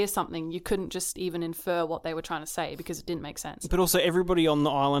didn't hear something, you couldn't just even infer what they were trying to say because it didn't make sense. But also everybody on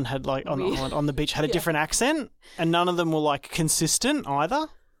the island had like on the beach had a different accent, and none of them were like consistent either.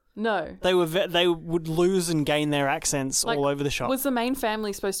 No. They would lose and gain their accents all over the shop. Was the main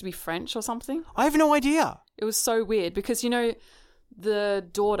family supposed to be French or something? I have no idea. It was so weird because,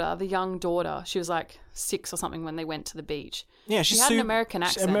 the young daughter, she was like 6 or something when they went to the beach. Yeah, she had an American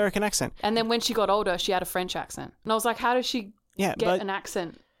accent. And then when she got older, she had a French accent. And I was like, how did she get an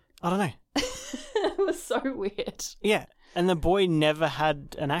accent? I don't know. It was so weird. Yeah, and the boy never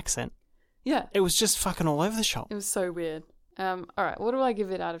had an accent. Yeah. It was just fucking all over the shop. It was so weird. All right, what do I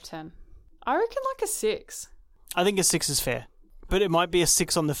give it out of 10? I reckon like a 6. I think a 6 is fair. But it might be a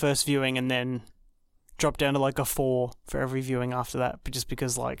 6 on the first viewing and then drop down to like a 4 for every viewing after that, but just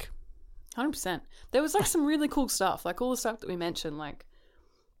because like 100%. There was like some really cool stuff, like all the stuff that we mentioned, like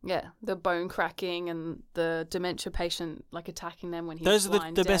the bone cracking and the dementia patient like attacking them when he was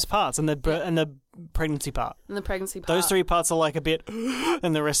blind. Those are the best parts, and the pregnancy part. And the pregnancy part. Those 3 parts are like a bit,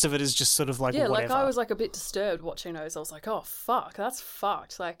 and the rest of it is just sort of like whatever. Like I was like a bit disturbed watching those. I was like, oh fuck, that's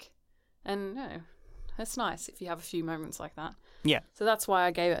fucked. Like, and it's nice if you have a few moments like that. Yeah. So that's why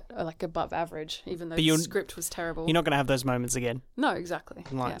I gave it like above average, even though the script was terrible. You're not going to have those moments again. No, exactly.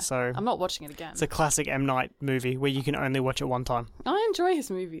 So I'm not watching it again. It's a classic M. Night movie where you can only watch it one time. I enjoy his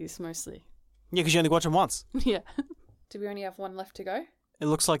movies mostly. Yeah, because you only watch them once. Yeah. Do we only have one left to go? It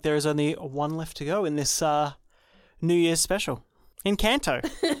looks like there is only one left to go in this New Year's special. Encanto.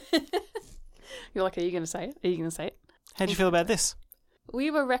 You're like, are you going to say it? Are you going to say it? How do you feel about this?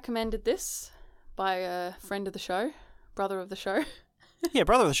 We were recommended this by a friend of the show, brother of the show. Yeah,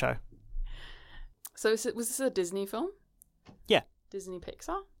 brother of the show. So was this a Disney film? Yeah. Disney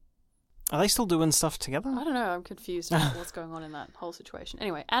Pixar? Are they still doing stuff together? I don't know. I'm confused about what's going on in that whole situation.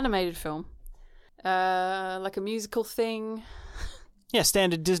 Anyway, animated film. Like a musical thing. Yeah,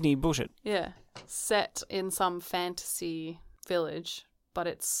 standard Disney bullshit. Yeah. Set in some fantasy village, but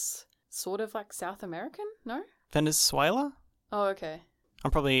it's sort of like South American, no? Venezuela? Oh, okay. I'm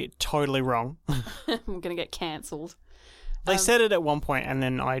probably totally wrong. I'm going to get cancelled. They said it at one point, and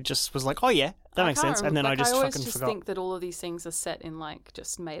then I just was like, oh yeah, that makes sense. And then I just fucking forgot. I always just think that all of these things are set in like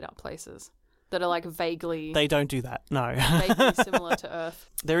just made up places. that are like vaguely They don't do that. No. vaguely similar to Earth.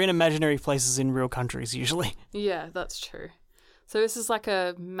 They're in imaginary places in real countries usually. Yeah, that's true. So this is like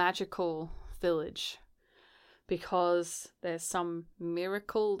a magical village because there's some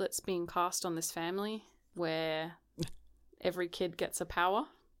miracle that's being cast on this family where every kid gets a power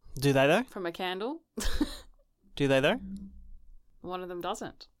Do they though? from a candle. Do they though? One of them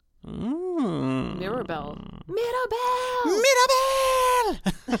doesn't. Mm. Mirabelle. Mirabelle! Mirabelle!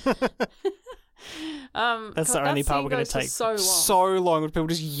 That's the only part we're going to take so long. with people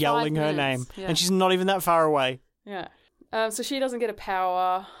just yelling her name. minutes, yeah. And she's not even that far away. Yeah. So she doesn't get a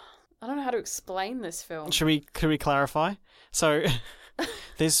power. I don't know how to explain this film. Could we clarify? So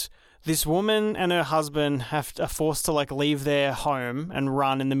this woman and her husband are forced to like leave their home and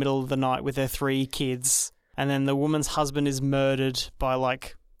run in the middle of the night with their 3 kids. And then the woman's husband is murdered by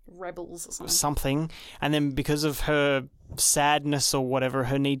like Rebels or something. And then because of her sadness or whatever,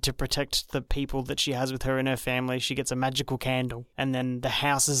 her need to protect the people that she has with her in her family, she gets a magical candle. And then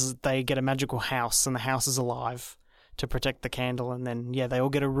they get a magical house, and the house is alive to protect the candle. And then, yeah, they all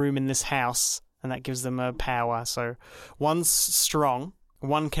get a room in this house, and that gives them a power. So one's strong,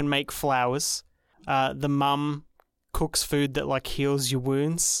 one can make flowers. The mum cooks food that like heals your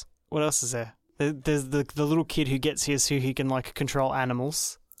wounds. What else is there? There's the little kid who gets here so he can like control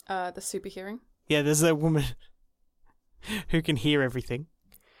animals. The super hearing. Yeah, there's that woman who can hear everything.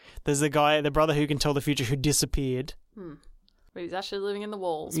 There's the brother who can tell the future who disappeared. But he's actually living in the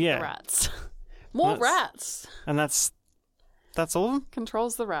walls with Yeah. the rats. More rats! And that's all of them?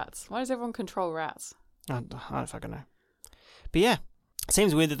 Controls the rats. Why does everyone control rats? I don't fucking know. But yeah, it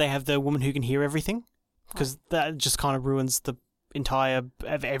seems weird that they have the woman who can hear everything, because that just kind of ruins the entire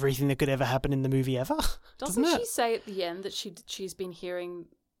of everything that could ever happen in the movie ever. Doesn't it? she say at the end that she's been hearing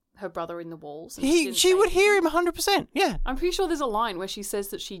her brother in the walls? And She didn't say would hear anything? him 100%. Yeah. I'm pretty sure there's a line where she says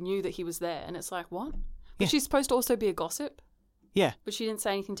that she knew that he was there, and it's like, what? But Yeah. she's supposed to also be a gossip, Yeah. but she didn't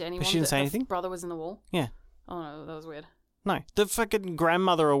say anything to anyone. she didn't that say her anything? brother was in the wall. Yeah. Oh no, that was weird. No. The fucking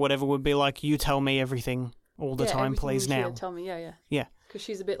grandmother or whatever would be like, you tell me everything all the time, everything please you hear, now. tell me, yeah. Yeah. Because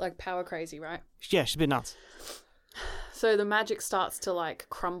she's a bit like power crazy, right? Yeah, she's a bit nuts. So the magic starts to like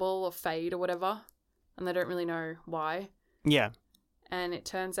crumble or fade or whatever, and they don't really know why. Yeah. And it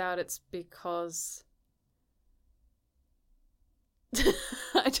turns out it's because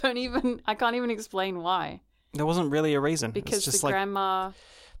I can't even explain why. There wasn't really a reason. Because it's just the like, grandma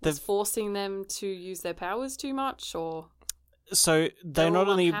was forcing them to use their powers too much, or so they they're not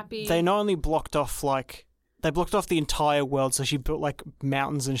all only unhappy. they not only blocked off like they blocked off the entire world, so she built like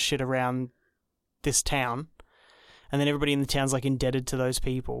mountains and shit around this town, and then everybody in the town's like indebted to those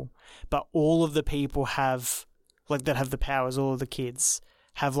people. But all of the people have like that have the powers. All of the kids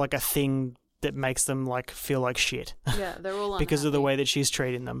have like a thing that makes them like feel like shit yeah, they're all because of the unhappy. way that she's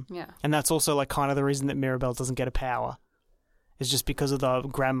treating them. Yeah, And that's also like kind of the reason that Mirabelle doesn't get a power. Is just because of the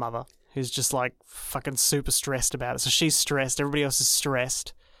grandmother who's just like fucking super stressed about it. So she's stressed, everybody else is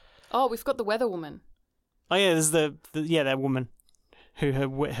stressed. Oh, we've got the weather woman. Oh yeah, there's that woman who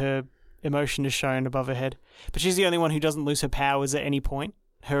her emotion is shown above her head. But she's the only one who doesn't lose her powers at any point.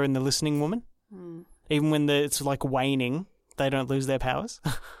 Her and the listening woman. Even when it's like waning, they don't lose their powers.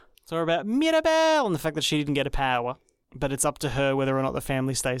 So we're about Mirabelle and the fact that she didn't get a power. But it's up to her whether or not the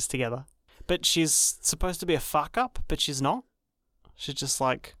family stays together. But she's supposed to be a fuck up, but she's not. She's just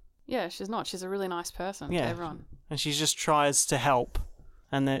like... Yeah, she's not. She's a really nice person Yeah. to everyone. And she just tries to help.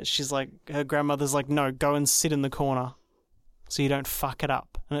 And then she's like... Her grandmother's like, no, go and sit in the corner so you don't fuck it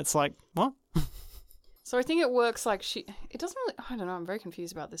up. And it's like, what? So I think it works like it doesn't really, I don't know, I'm very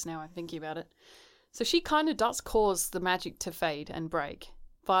confused about this now, I'm thinking about it. So she kind of does cause the magic to fade and break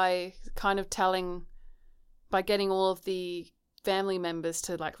by kind of by getting all of the family members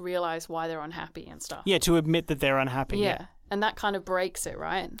to like realize why they're unhappy and stuff. Yeah, to admit that they're unhappy. Yeah. And that kind of breaks it,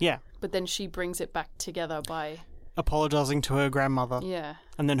 right? Yeah. But then she brings it back together by... Apologising to her grandmother. Yeah.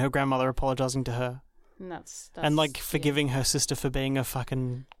 And then her grandmother apologising to her. And that's And like forgiving her sister for being a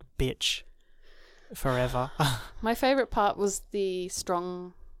fucking bitch forever. My favourite part was the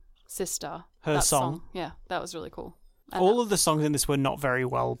strong sister. Her that song. Yeah, that was really cool. And All of the songs in this were not very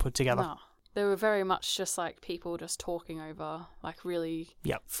well put together. No. They were very much just like people just talking over like really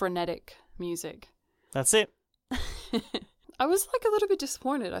Yep. frenetic music. That's it. I was like a little bit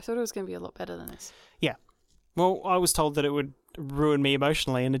disappointed. I thought it was going to be a lot better than this. Yeah. Well, I was told that it would ruin me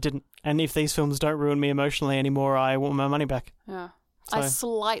emotionally, and it didn't. And if these films don't ruin me emotionally anymore, I want my money back. Yeah. So- I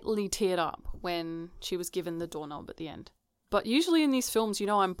slightly teared up when she was given the doorknob at the end. But usually in these films, you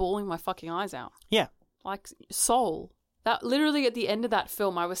know, I'm bawling my fucking eyes out. Yeah. Like Soul. That literally at the end of that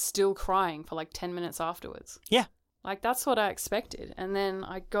film, I was still crying for like 10 minutes afterwards. Yeah. Like, that's what I expected. And then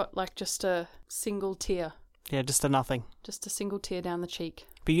I got, like, just a single tear. Yeah, just a nothing. Just a single tear down the cheek.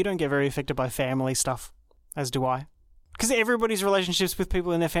 But you don't get very affected by family stuff, as do I. Because everybody's relationships with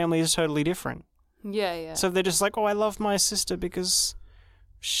people in their family is totally different. Yeah, yeah. So they're just like, oh, I love my sister because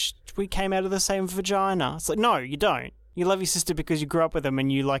we came out of the same vagina. It's like, no, you don't. You love your sister because you grew up with them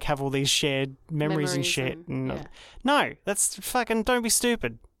and you, like, have all these shared memories and shit. Yeah. No, that's fucking, don't be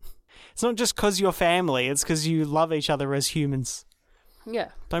stupid. It's not just because you're family, it's because you love each other as humans. Yeah.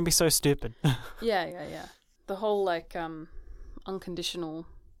 Don't be so stupid. Yeah. The whole, like, unconditional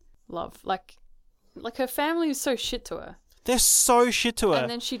love. Like her family is so shit to her. They're so shit to her. And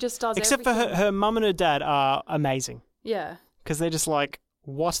then she just does Except everything. for her mum and her dad are amazing. Yeah. Because they're just like,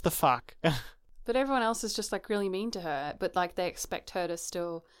 what the fuck? But everyone else is just, like, really mean to her. But, like, they expect her to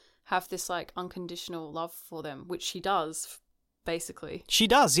still have this, like, unconditional love for them, which she does, basically. She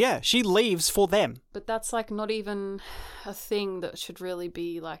does, yeah. She leaves for them. But that's, like, not even a thing that should really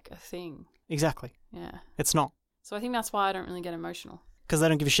be, like, a thing. Exactly. Yeah. It's not. So I think that's why I don't really get emotional. Because they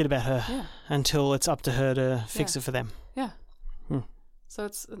don't give a shit about her Yeah. until it's up to her to fix Yeah. it for them. Yeah. Hmm. So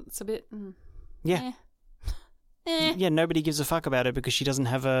it's a bit... Yeah. Yeah, nobody gives a fuck about her because she doesn't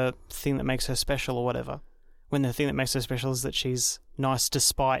have a thing that makes her special or whatever. When the thing that makes her special is that she's nice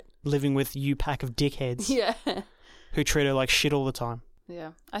despite living with you pack of dickheads Yeah. who treat her like shit all the time.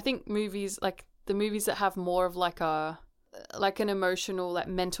 Yeah. I think movies, like, the movies that have more of, like, an emotional, like,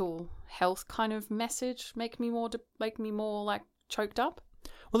 mental health kind of message make me more, like, choked up.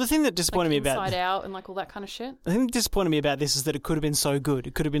 Well, the thing that disappointed Like me about... Inside Out and, like, all that kind of shit. The thing that disappointed me about this is that it could have been so good.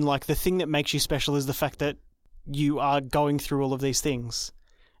 It could have been like, the thing that makes you special is the fact that you are going through all of these things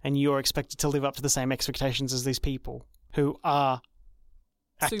and you're expected to live up to the same expectations as these people who are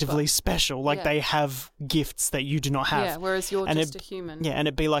actively special. Like, Yeah. they have gifts that you do not have. Yeah, whereas you're And just a human. Yeah, and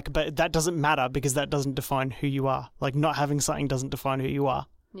it'd be like, but that doesn't matter because that doesn't define who you are. Like, not having something doesn't define who you are.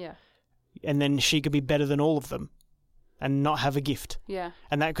 Yeah. And then she could be better than all of them and not have a gift. Yeah.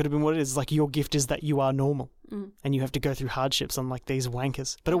 And that could have been what it is. Like, your gift is that you are normal Mm. and you have to go through hardships on, like, these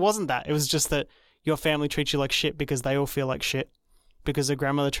wankers. But it wasn't that. It was just that your family treats you like shit because they all feel like shit, because their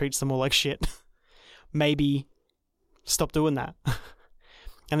grandmother treats them all like shit. Maybe stop doing that.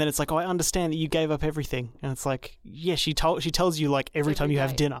 And then it's like, oh, I understand that you gave up everything. And it's like, yeah, she tells you, like, every time you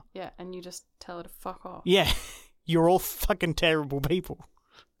have day. dinner. Yeah, and you just tell her to fuck off. Yeah, you're all fucking terrible people.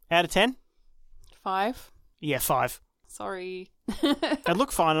 Out of 10? 5. Yeah, 5. Sorry. It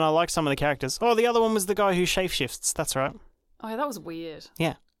looked fine and I liked some of the characters. Oh, the other one was the guy who shapeshifts. That's right. Oh, yeah, that was weird.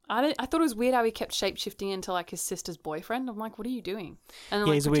 Yeah. I thought it was weird how he kept shape-shifting into, like, his sister's boyfriend. I'm like, what are you doing? And then,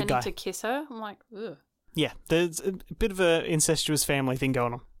 Yeah, like, he's a weird pretending guy. to kiss her. I'm like, ugh. Yeah, there's a bit of a incestuous family thing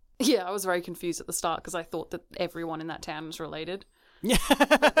going on. Yeah, I was very confused at the start because I thought that everyone in that town was related. Yeah.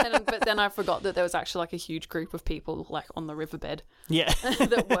 But then I forgot that there was actually, like, a huge group of people, like, on the riverbed Yeah.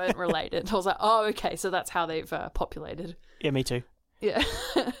 that weren't related. I was like, oh, okay, so that's how they've populated. Yeah, me too. Yeah.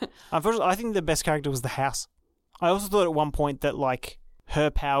 Unfortunately, I think the best character was the house. I also thought at one point that, like, her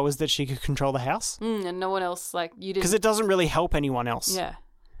power was that she could control the house. And no one else, like, you didn't... Because it doesn't really help anyone else. Yeah.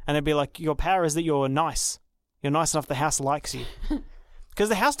 And they'd be like, your power is that you're nice. You're nice enough the house likes you. Because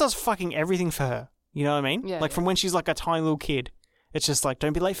the house does fucking everything for her. You know what I mean? Yeah, like, yeah. from when she's, like, a tiny little kid. It's just like,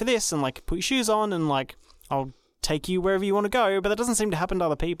 don't be late for this, and, like, put your shoes on, and, like, I'll take you wherever you want to go. But that doesn't seem to happen to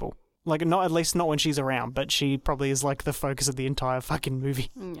other people. Like, at least not when she's around. But she probably is, like, the focus of the entire fucking movie.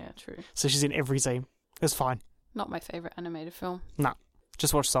 Yeah, true. So she's in every scene. It's fine. Not my favourite animated film. Nah.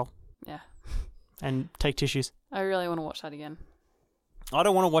 Just watch Soul. Yeah. And take tissues. I really want to watch that again. I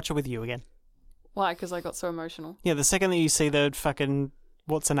don't want to watch it with you again. Why? Because I got so emotional. Yeah, the second that you see the fucking...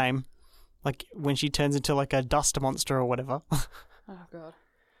 What's her name? Like, when she turns into, like, a dust monster or whatever. Oh, God.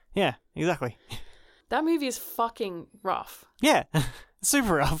 Yeah, exactly. That movie is fucking rough. Yeah.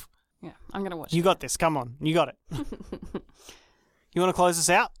 Super rough. Yeah, I'm going to watch You it. got this. Come on. You got it. You want to close this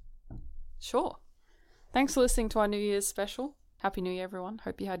out? Sure. Thanks for listening to our New Year's special. Happy New Year, everyone.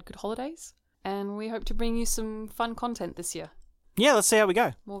 Hope you had good holidays. And we hope to bring you some fun content this year. Yeah, let's see how we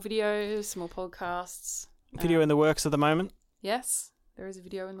go. More videos, more podcasts. Video in the works at the moment. Yes, there is a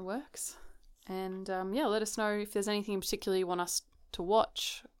video in the works. And yeah, let us know if there's anything in particular you want us to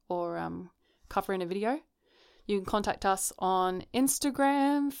watch or cover in a video. You can contact us on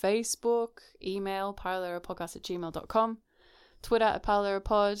Instagram, Facebook, email, pilearapodcast@gmail.com, Twitter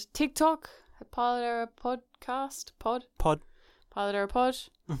 @pilearapod, TikTok @pilearapodcast, Pod. pilearapod.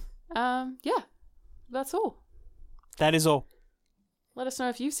 Yeah, that's all. That is all. Let us know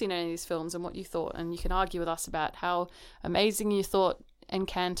if you've seen any of these films and what you thought, and you can argue with us about how amazing you thought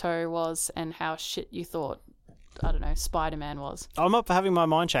Encanto was and how shit you thought, I don't know, Spider-Man was. I'm up for having my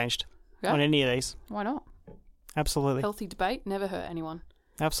mind changed Yeah. on any of these. Why not? Absolutely. Healthy debate never hurt anyone.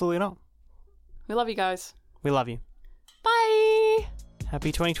 Absolutely not. We love you guys. We love you. Bye.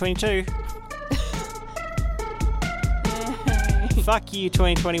 Happy 2022. Yay. Fuck you,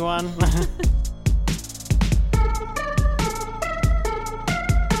 2021.